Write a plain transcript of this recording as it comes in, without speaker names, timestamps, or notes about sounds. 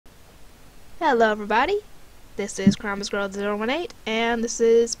Hello everybody, this is Girl018 and this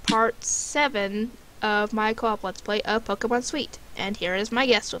is part 7 of my co-op Let's Play of Pokemon Sweet, and here is my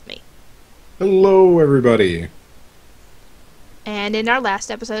guest with me. Hello, everybody. And in our last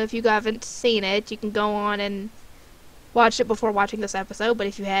episode, if you haven't seen it, you can go on and watch it before watching this episode, but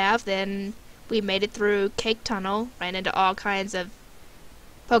if you have, then we made it through Cake Tunnel, ran into all kinds of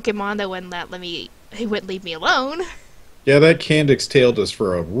Pokemon that he wouldn't leave me alone. Yeah, that Candix tailed us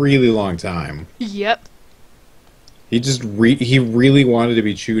for a really long time. Yep. He really wanted to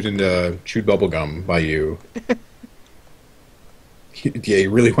be chewed bubblegum by you. He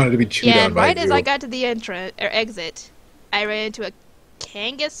really wanted to be chewed on by you. Yeah, right as I got to the exit, I ran into a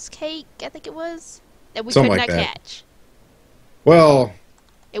Kangas cake, I think it was, that we Something could like not that. catch. Well,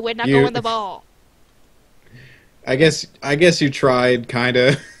 It would not go in the ball. I guess you tried,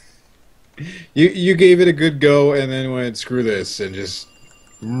 kinda. You gave it a good go and then went, screw this, and just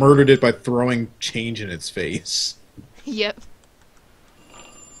murdered it by throwing change in its face. Yep.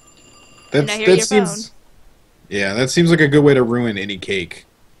 That seems... Yeah, that seems like a good way to ruin any cake.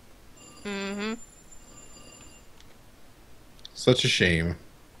 Mm-hmm. Such a shame.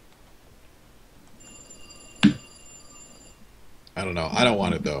 I don't know. I don't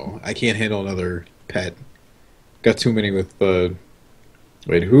want it, though. I can't handle another pet. Got too many with the...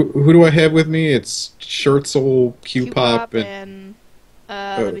 Wait, who do I have with me? It's Schertzel, Q-Pop, and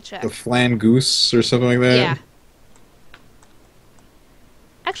let me check. The Flangoose or something like that? Yeah.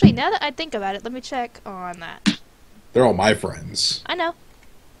 Actually, now that I think about it, let me check on that. They're all my friends. I know.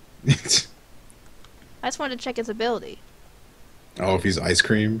 I just wanted to check his ability. Oh, if he's ice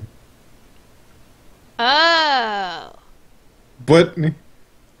cream? Oh!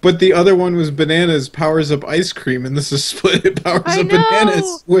 But the other one was bananas powers up ice cream, and this is split. It powers up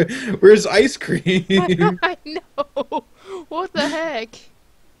bananas. Where's ice cream? I know. What the heck?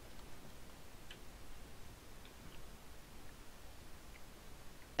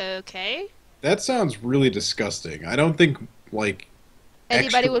 Okay. That sounds really disgusting. I don't think, like...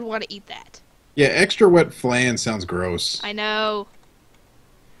 Anybody would want to eat that. Yeah, extra wet flan sounds gross. I know.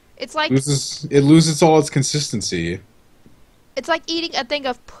 It's like... It loses all its consistency. It's like eating a thing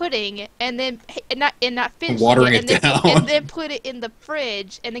of pudding and not finishing watering it, it down. and then put it in the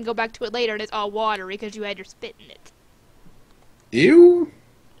fridge and then go back to it later and it's all watery because you had your spit in it. Ew.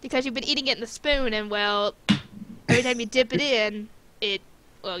 Because you've been eating it in the spoon and, well, every time you dip it in, it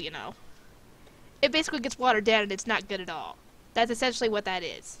basically gets watered down and it's not good at all. That's essentially what that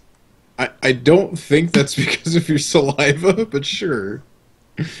is. I don't think that's because of your saliva, but sure.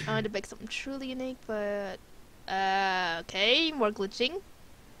 I wanted to make something truly unique, but... okay, more glitching.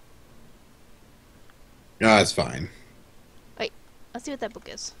 Ah, it's fine. Wait, let's see what that book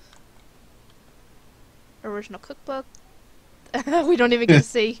is. Original cookbook. We don't even get to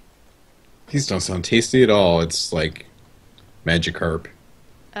see. These don't sound tasty at all. It's like Magikarp. Do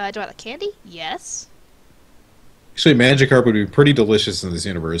I like candy? Yes. Actually, Magikarp would be pretty delicious in this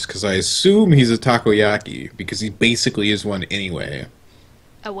universe, because I assume he's a takoyaki, because he basically is one anyway.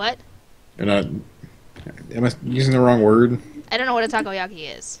 A what? Am I using the wrong word? I don't know what a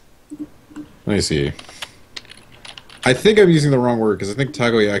takoyaki is. Let me see. I think I'm using the wrong word, because I think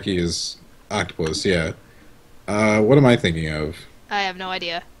takoyaki is octopus, yeah. What am I thinking of? I have no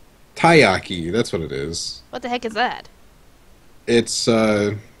idea. Taiyaki, that's what it is. What the heck is that? It's,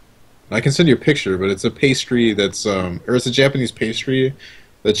 I can send you a picture, but it's a pastry that's, or it's a Japanese pastry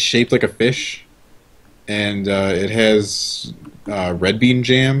that's shaped like a fish, and it has red bean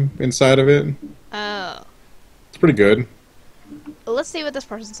jam inside of it. Oh. It's pretty good. Well, let's see what this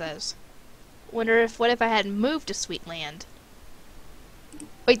person says. What if I hadn't moved to Sweetland?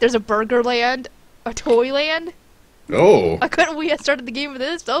 Wait, there's a Burger Land? A Toy Land? Oh! Why couldn't we have started the game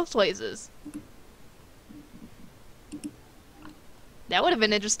with those places? That would have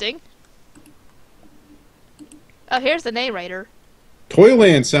been interesting. Oh, here's the narrator.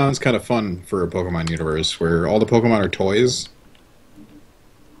 Toyland sounds kind of fun for a Pokemon universe, where all the Pokemon are toys.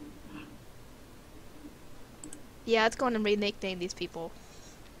 Yeah, let's go on and rename these people.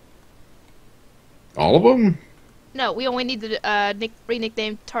 All of them? No, we only need to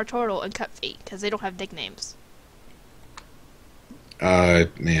re-nickname Tartortle and Cutfeet, because they don't have nicknames.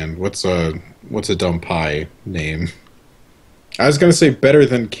 Man, what's a dumb pie name? I was gonna say better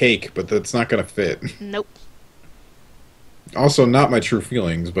than cake, but that's not gonna fit. Nope. Also, not my true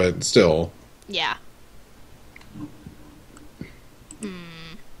feelings, but still. Yeah.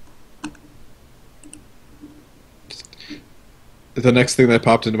 The next thing that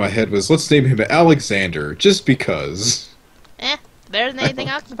popped into my head was, let's name him Alexander, just because. Better than anything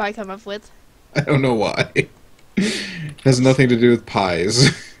Octopi come up with. I don't know why. It has nothing to do with pies.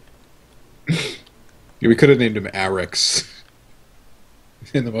 Yeah, we could have named him Arix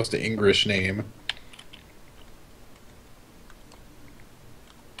in the most English name.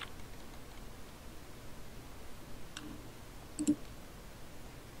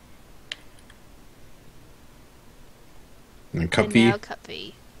 And And now Cuppy.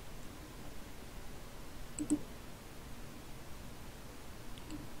 Cuppy.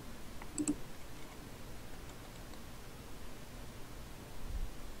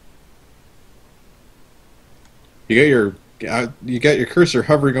 You got your cursor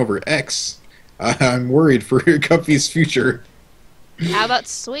hovering over X. I'm worried for your Cuppy's future. How about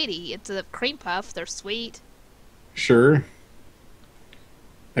Sweetie? It's a cream puff. They're sweet. Sure.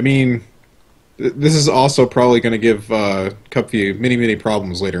 I mean, this is also probably going to give Cuppy many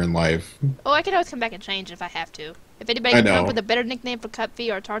problems later in life. Oh, I can always come back and change if I have to. If anybody I can come up know. with a better nickname for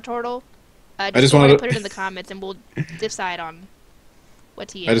Cuppy or Tartortle, I just just go ahead wanted and to, put it in the comments and we'll decide on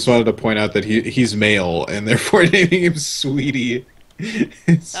what he I just is. wanted to point out that he's male and therefore naming him Sweetie.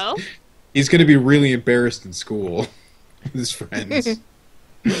 So? He's going to be really embarrassed in school with his friends.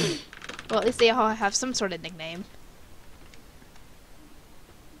 Well, at least they all have some sort of nickname.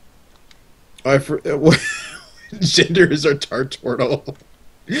 What gender is our Tartortle?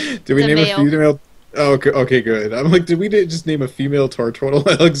 Did we The name a male. female? Oh, okay, good. I'm like, did we just name a female Tartortle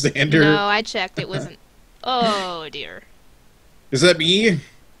Alexander? No, I checked. It wasn't. Oh, dear. Is that me?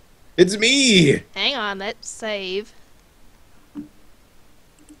 It's me! Hang on, let's save.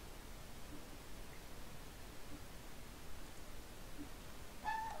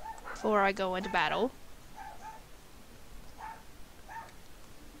 Before I go into battle.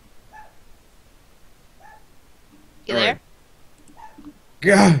 You there? Alright.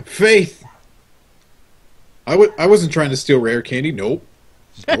 God, Faith! I wasn't trying to steal rare candy. Nope.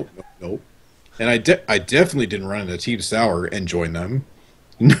 Nope. And I definitely didn't run into Team Sour and join them.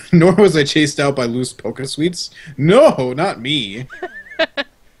 Nor was I chased out by loose Poké Sweets. No, not me.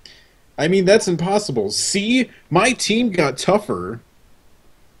 I mean, that's impossible. See? My team got tougher.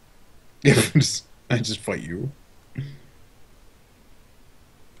 I just fight you.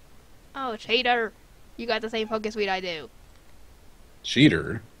 Oh, cheater. You got the same Poké Sweet I do.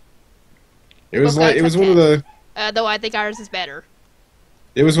 Cheater. It Both was got like it was one of Cupcake. the Though I think ours is better.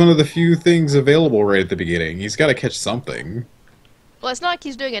 it was one of the few things available right at the beginning. He's got to catch something. Well, it's not like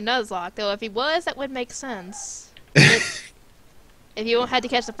he's doing a Nuzlocke, though. If he was, that would make sense. If you had to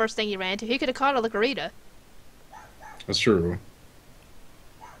catch the first thing he ran into, he could have caught a Licorita. That's true.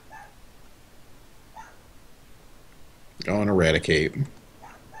 Go and eradicate.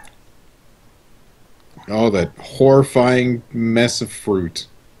 Oh, that horrifying mess of fruit.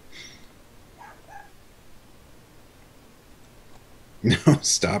 No,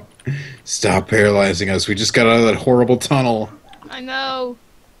 stop. Stop paralyzing us. We just got out of that horrible tunnel. I know.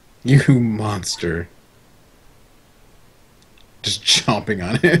 You monster. Just chomping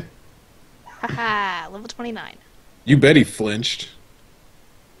on it. Haha, level 29. You bet he flinched.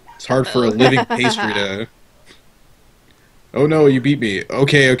 It's hard for a Uh-oh. living pastry to... Oh no, you beat me.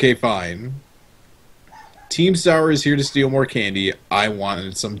 Okay, fine. Team Sour is here to steal more candy. I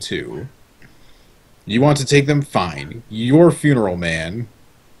wanted some too. You want to take them? Fine. Your funeral, man.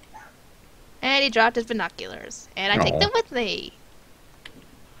 And he dropped his binoculars. And I take Aw. them with me.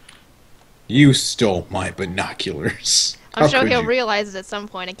 You stole my binoculars. I'm How sure could he'll you? realize it at some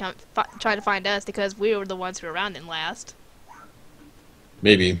point and come try to find us because we were the ones who were around him last.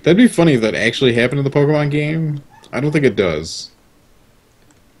 Maybe. That'd be funny if that actually happened in the Pokemon game. I don't think it does.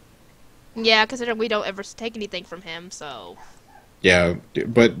 Yeah, considering we don't ever take anything from him, so... Yeah,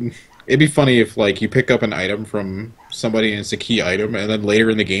 but it'd be funny if, like, you pick up an item from somebody and it's a key item, and then later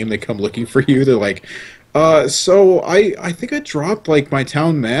in the game they come looking for you. They're like, so I think I dropped, like, my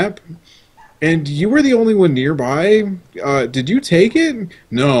town map, and you were the only one nearby. Did you take it?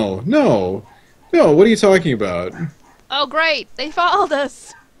 No, what are you talking about? Oh, great! They followed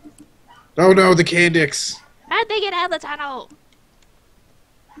us! Oh no, the Candix! How'd they get out of the tunnel?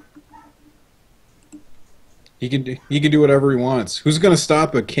 He can do whatever he wants. Who's gonna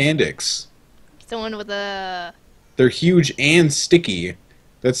stop a Candix? Someone with a... They're huge and sticky.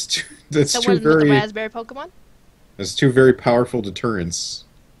 That's two Someone with a raspberry Pokemon? That's two very powerful deterrents.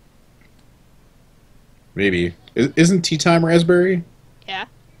 Maybe. Isn't Tea Time Raspberry? Yeah.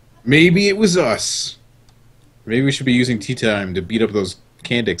 Maybe it was us. Maybe we should be using Tea Time to beat up those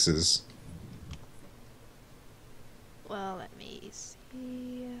Candixes. Well, let me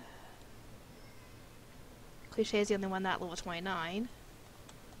see... Cliche is the only one not level 29.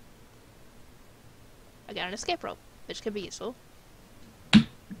 I got an escape rope, which could be useful.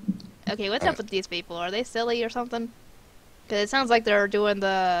 Okay, what's up with these people? Are they silly or something? Because it sounds like they're doing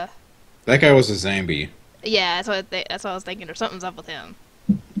the That guy was a zombie. Yeah, that's what I was thinking. Or something's up with him.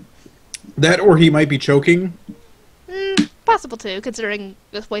 That or he might be choking. Possible too, considering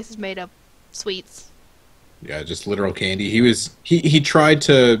this place is made of sweets. Yeah, just literal candy. He tried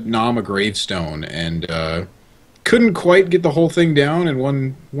to nom a gravestone and couldn't quite get the whole thing down in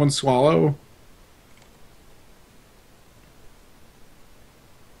one swallow.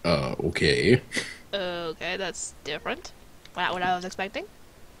 Okay. Okay, that's different. Not what I was expecting.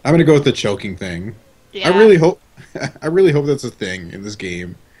 I'm gonna go with the choking thing. Yeah. I really hope I really hope that's a thing in this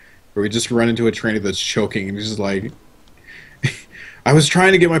game. Where we just run into a trainer that's choking and he's just like I was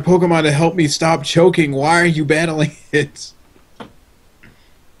trying to get my Pokemon to help me stop choking. Why are you battling it?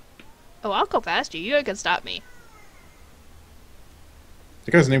 Oh, I'll go past you. You can stop me.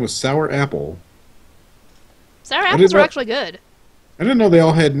 The guy's name was Sour Apple. Sour apples are actually good. I didn't know they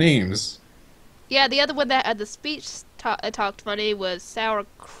all had names. Yeah, the other one that had the speech talked funny was Sour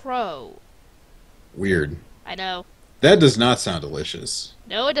Crow. Weird. I know. That does not sound delicious.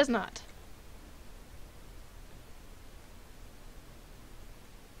 No, it does not.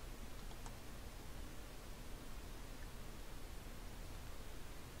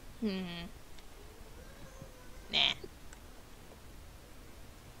 Nah.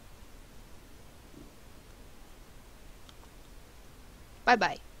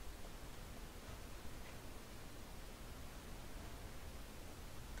 Bye-bye.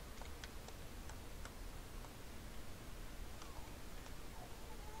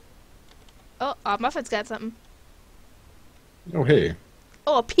 Oh, Muffin's got something. Oh, hey.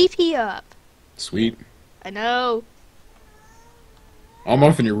 Oh, a PP up. Sweet. I know. Oh,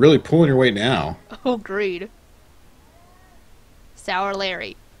 Muffin, you're really pulling your weight now. Oh, greed. Sour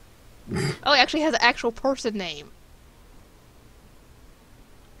Larry. Oh, he actually has an actual person name.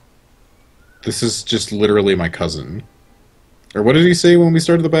 This is just literally my cousin. Or what did he say when we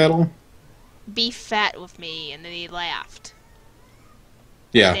started the battle? Be fat with me, and then he laughed.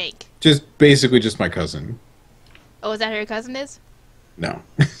 Yeah. I think. Just basically just my cousin. Oh, is that who your cousin is? No.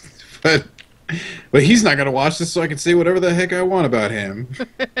 but he's not gonna watch this, so I can say whatever the heck I want about him.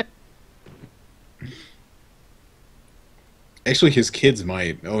 Actually, his kids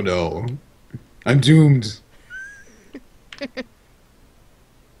might. Oh no. I'm doomed.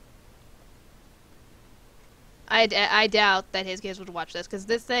 I doubt that his kids would watch this, because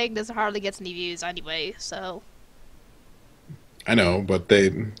this thing doesn't hardly get any views anyway, so... I know, but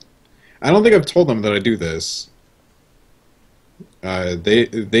I don't think I've told them that I do this.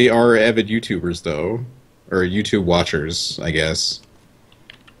 They are avid YouTubers, though. Or YouTube watchers, I guess.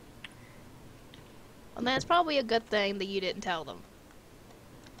 Well, that's probably a good thing that you didn't tell them.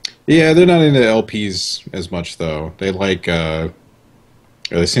 Yeah, they're not into LPs as much, though. They like, or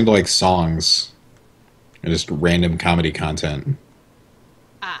they seem to like songs. And just random comedy content.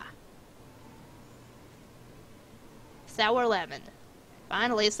 Ah. Sour lemon.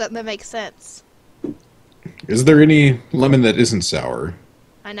 Finally, something that makes sense. Is there any lemon that isn't sour?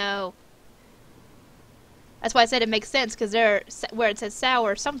 I know. That's why I said it makes sense, because where it says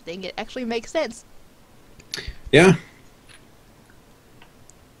sour something, it actually makes sense. Yeah.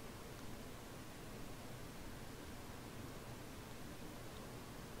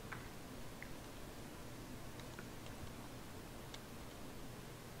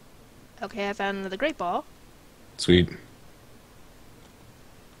 Okay, I found another great ball. Sweet.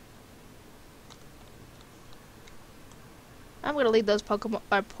 I'm gonna leave those Pokemon,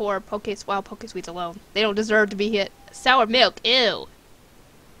 poor wild Pokesweets alone. They don't deserve to be hit. Sour milk, ew.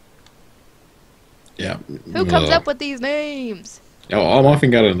 Yeah. Who comes up with these names? Oh, I'm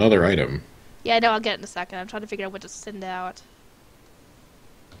often got another item. Yeah, I know, I'll get it in a second. I'm trying to figure out what to send out.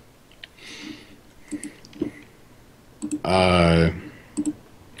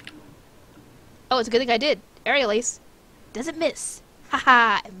 Oh, it's a good thing I did. Aerial Ace. Doesn't miss.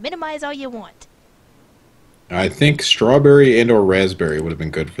 Haha, minimize all you want. I think strawberry and or raspberry would have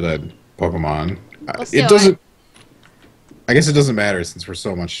been good for that Pokemon. Well, still, it doesn't... I guess it doesn't matter since we're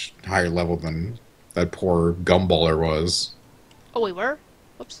so much higher level than that poor gumballer was. Oh, we were?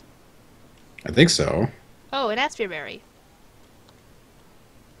 Whoops. I think so. Oh, an Aspberry.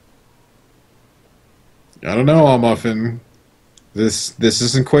 I don't know, Muffin. This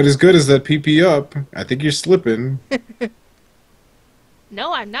isn't quite as good as that PP up. I think you're slipping.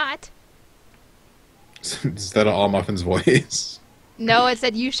 No, I'm not. Is that All Muffin's voice? No, it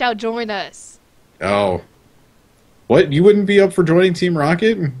said you shall join us. Oh. What? You wouldn't be up for joining Team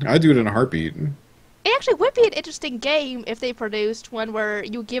Rocket? I'd do it in a heartbeat. It actually would be an interesting game if they produced one where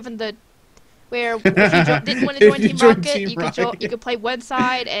you given the... Where if you didn't want to join Team Rocket, you could play one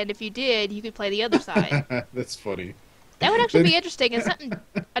side, and if you did, you could play the other side. That's funny. That would actually be interesting. It's something,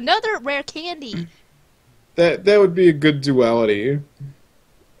 another rare candy. That would be a good duality.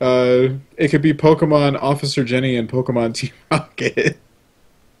 It could be Pokemon Officer Jenny and Pokemon Team Rocket.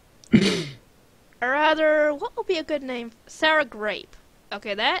 Or rather, what would be a good name? Sour Grape.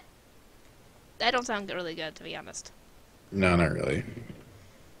 Okay, that don't sound really good, to be honest. No, not really.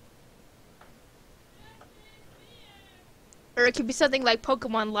 Or it could be something like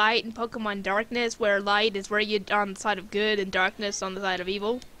Pokemon Light and Pokemon Darkness, where light is where you're on the side of good and darkness on the side of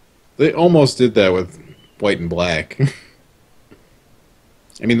evil. They almost did that with White and Black.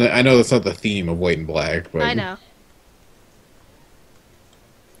 I mean, I know that's not the theme of White and Black, but I know.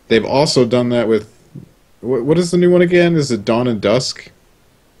 they've also done that with what is the new one again? Is it Dawn and Dusk?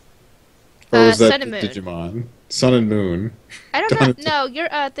 Or was that Sun and Moon. Digimon? Sun and Moon. I don't know. No, you're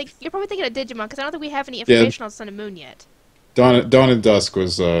probably thinking of Digimon because I don't think we have any information on Sun and Moon yet. Dawn and Dusk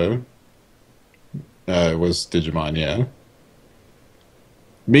was Digimon, yeah.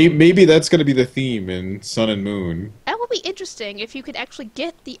 Maybe that's going to be the theme in Sun and Moon. That would be interesting if you could actually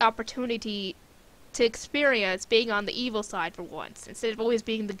get the opportunity to experience being on the evil side for once, instead of always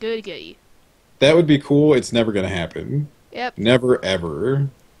being the good guy. That would be cool. It's never going to happen. Yep. Never, ever.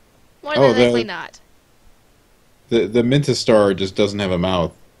 More than likely not. The Mintastar just doesn't have a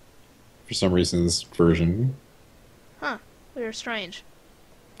mouth for some reason in this version. Huh. Weird, strange.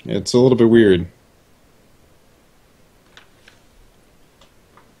 It's a little bit weird.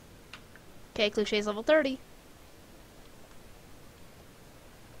 Okay, Cliché's level 30.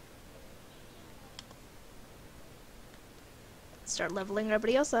 Start leveling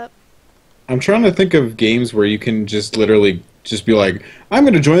everybody else up. I'm trying to think of games where you can just literally just be like, I'm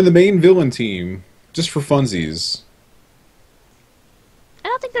going to join the main villain team just for funsies. I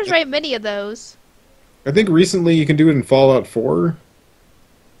don't think there's very many of those. I think recently you can do it in Fallout 4.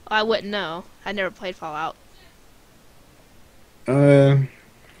 I wouldn't know. I never played Fallout. I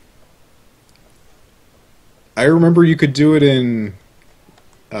remember you could do it in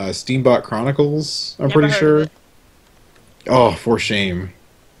Steambot Chronicles, I'm Never pretty heard sure. of it. Oh, for shame.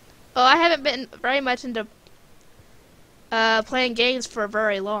 Oh, I haven't been very much into playing games for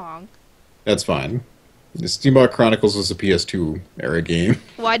very long. That's fine. The Steambot Chronicles was a PS2 era game.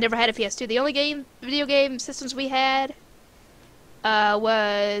 Well, I never had a PS2. The only video game systems we had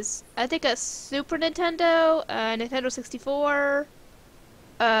was, I think, a Super Nintendo, Nintendo 64,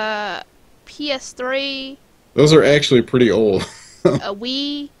 PS3, Those are actually pretty old. a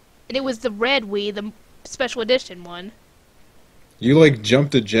Wii, and it was the red Wii, the special edition one. You like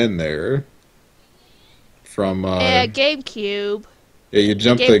jumped a gen there. From GameCube. yeah, you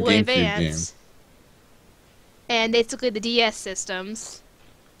jumped Game the Boy GameCube game. Advance. And basically the DS systems.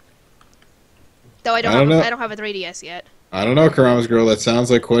 Though I don't have a 3DS yet. I don't know, Karama's girl. That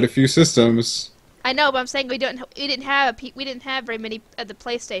sounds like quite a few systems. I know, but I'm saying we didn't have very many of the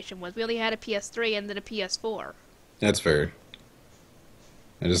PlayStation ones. We only had a PS3 and then a PS4. That's fair.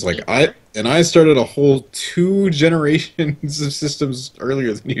 And just like I started a whole 2 generations of systems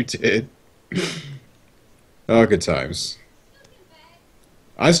earlier than you did. Oh, good times.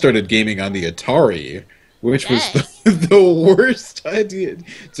 I started gaming on the Atari, which was the worst idea.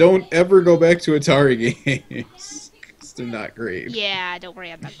 Don't ever go back to Atari games. 'Cause they're not great. Yeah, don't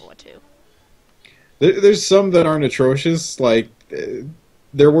worry, I'm not going to. There's some that aren't atrocious. Like,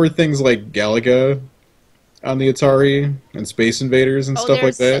 there were things like Galaga on the Atari and Space Invaders and stuff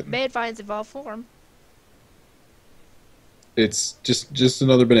like that. Manvines Evolved Form. It's just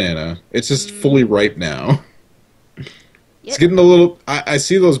another banana. It's just fully ripe now. Yep. It's getting a little... I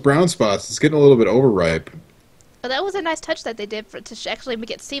see those brown spots. It's getting a little bit overripe. Well, that was a nice touch that they did to actually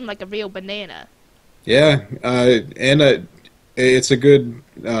make it seem like a real banana. Yeah, and it's a good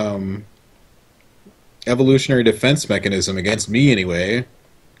evolutionary defense mechanism against me anyway,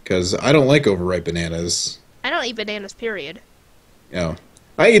 because I don't like overripe bananas. I don't eat bananas, period. You know,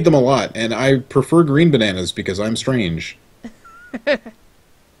 I eat them a lot, and I prefer green bananas because I'm strange.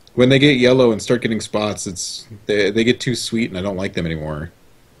 When they get yellow and start getting spots, they get too sweet, and I don't like them anymore.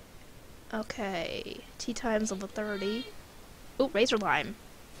 Okay, tea time's level 30. Ooh, razor lime.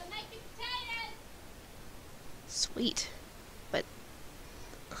 Sweet. But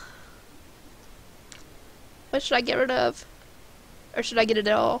what should I get rid of? Or should I get it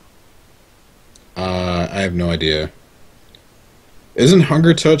all? I have no idea. Isn't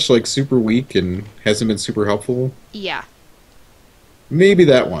Hunger Touch like super weak and hasn't been super helpful? Yeah. Maybe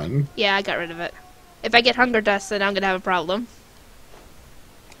that one. Yeah, I got rid of it. If I get Hunger Dust, then I'm gonna have a problem.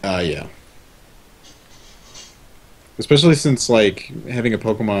 Yeah. Especially since, like, having a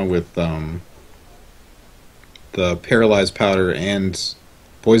Pokemon with, the Paralyzed Powder and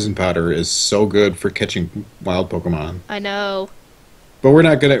poison powder is so good for catching wild Pokemon. I know. But we're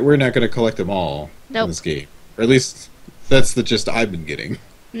not gonna collect them all in Nope. this game. Or at least that's the gist I've been getting.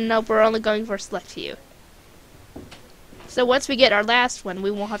 Nope, we're only going for a select few. So once we get our last one,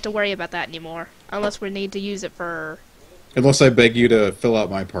 we won't have to worry about that anymore. Unless we need to use it for... Unless I beg you to fill out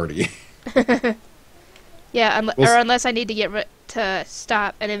my party. Yeah, We'll or unless I need to to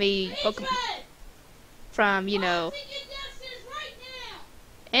stop enemy Pokemon from, you know...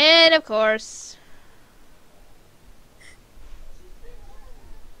 And of course...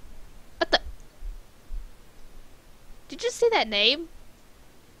 What the... Did you see that name?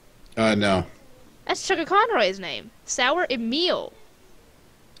 No. That's Sugar Conroy's name. Sour Emil.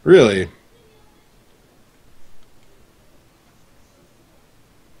 Really?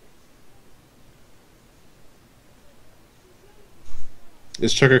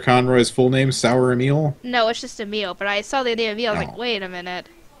 Is Chucker Conroy's full name Sour Emil? No, it's just Emil, but I saw the name Emil, I was like, Oh. wait a minute.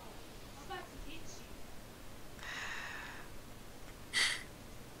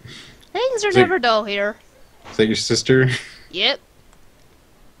 Things are Is it- never dull here. Is that your sister? Yep.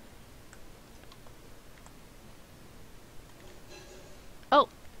 Oh.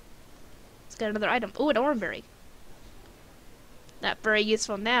 Let's get another item. Ooh, an Oranberry. Not very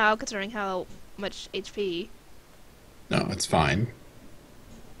useful now, considering how much HP. No, it's fine.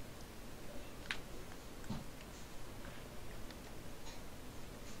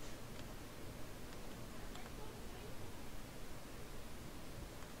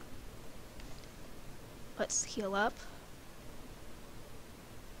 Let's heal up.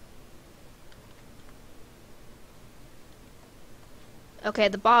 Okay,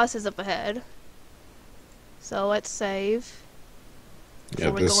 the boss is up ahead. So let's save. Yeah,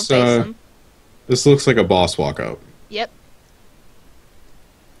 Before we go and this face him. this looks like a boss walkout. Yep.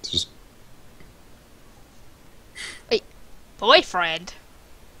 It's just Boyfriend.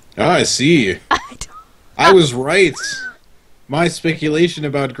 I see. I was right. My speculation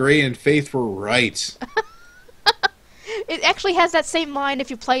about Gray and Faith were right. It actually has that same line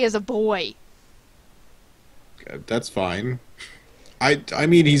if you play as a boy. That's fine. I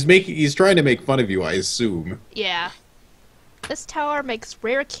mean he's trying to make fun of you, I assume. Yeah. This tower makes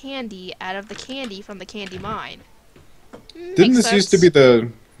rare candy out of the candy from the candy mine. Didn't this used to be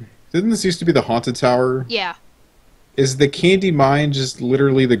the haunted tower? Yeah. Is the candy mine just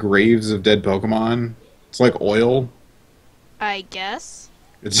literally the graves of dead Pokemon? It's like oil. I guess.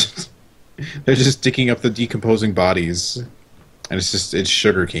 It's they're just digging up the decomposing bodies, and it's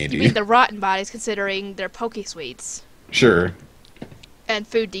sugar candy. You mean the rotten bodies, considering they're Poke Sweets. Sure. And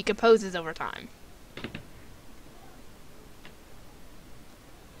food decomposes over time.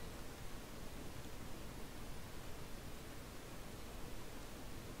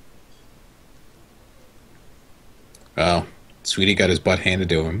 Oh, Sweetie got his butt handed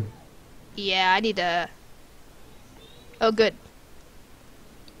to him. Yeah, I need to... Oh, good.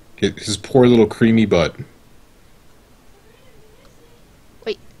 His poor little creamy butt.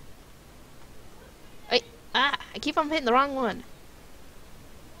 Wait. Ah! I keep on hitting the wrong one.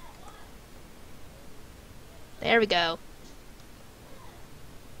 There we go.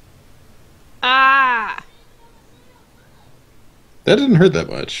 Ah! That didn't hurt that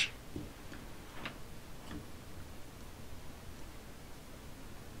much.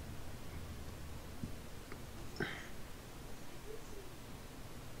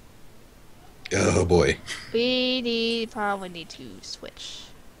 Oh boy. We probably need to switch.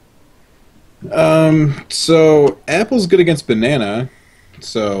 So Apple's good against Banana.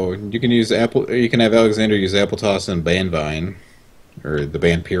 So you can use Apple. Or you can have Alexander use Apple Toss and Banvine, or the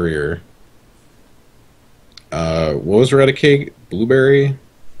Banperior. What was Eradicate? Blueberry.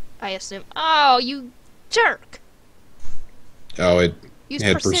 I assume. Oh, you jerk! Oh, it Use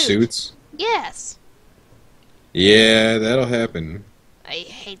had Pursuit. pursuits. Yes. Yeah, that'll happen. I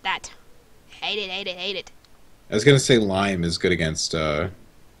hate that. Hate it, hate it, hate it. I was gonna say Lime is good against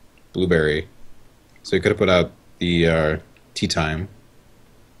Blueberry, so you could have put out the Tea Time.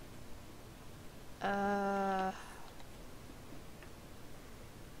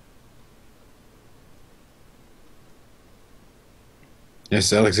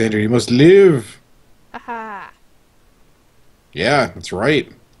 Yes, Alexander, you must live. Aha. Yeah, that's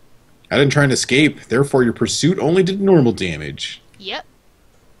right. I didn't try and escape, therefore your pursuit only did normal damage. Yep.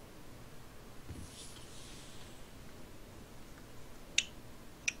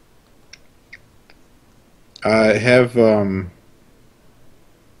 I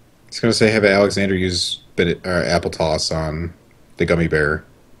was gonna say have Alexander use Apple Toss on the Gummy Bear.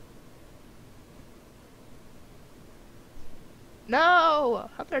 No!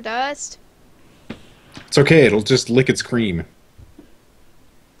 Hunger dust. It's okay, it'll just lick its cream.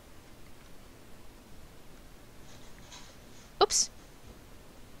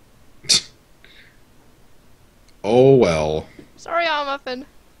 Oh well. Sorry, all muffin.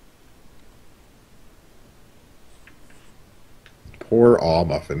 Poor Aw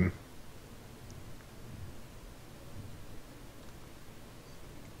Muffin.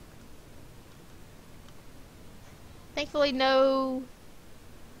 Thankfully, no.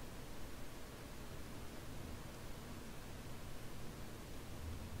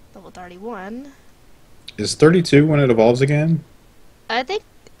 Level 31. Is 32 when it evolves again? I think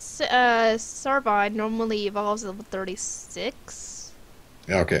Sarvine normally evolves at level 36.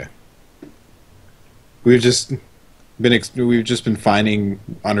 Okay. We've just we've just been finding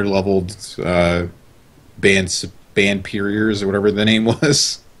underleveled band superiors or whatever the name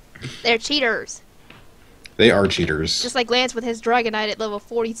was. They're cheaters. They are cheaters. Just like Lance with his Dragonite at level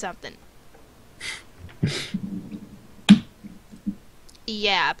 40 something.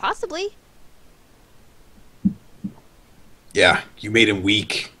 Yeah, possibly. Yeah, you made him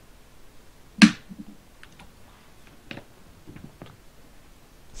weak.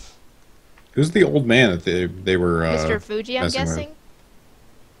 Who's the old man that they were Mr. Fuji, I'm messing with? guessing.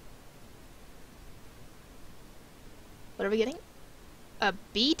 What are we getting? A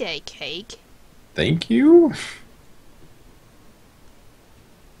B-Day cake? Thank you.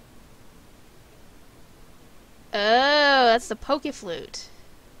 Oh, that's the Poke Flute.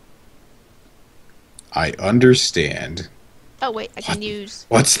 I understand. Oh, wait, I can use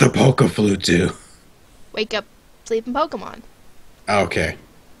What's the Poke Flute do? Wake Up Sleeping Pokemon. Okay.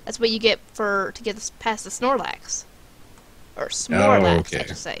 That's what you get to get past the Snorlax. Or Smorlax, okay. I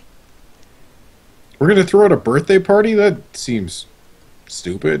should say. We're gonna throw out a birthday party? That seems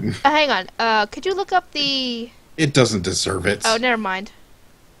stupid. Hang on. Could you look up the... It doesn't deserve it. Oh, never mind.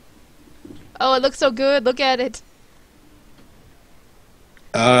 Oh, it looks so good. Look at it.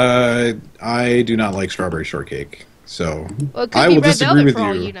 I do not like strawberry shortcake, so Well, it could I be will red disagree velvet with for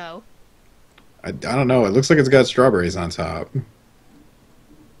all you. you know. I don't know. It looks like it's got strawberries on top.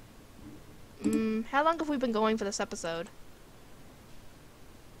 How long have we been going for this episode?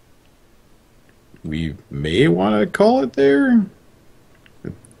 We may want to call it there.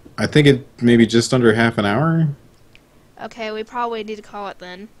 I think it maybe just under half an hour. Okay, we probably need to call it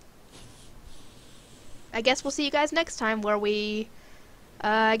then. I guess we'll see you guys next time where we,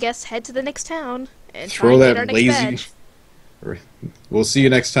 I guess, head to the next town and try Throw and get that our next lazy. We'll see you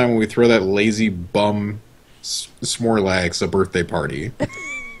next time when we throw that lazy bum Smorlax a birthday party.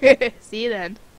 badge. See you then.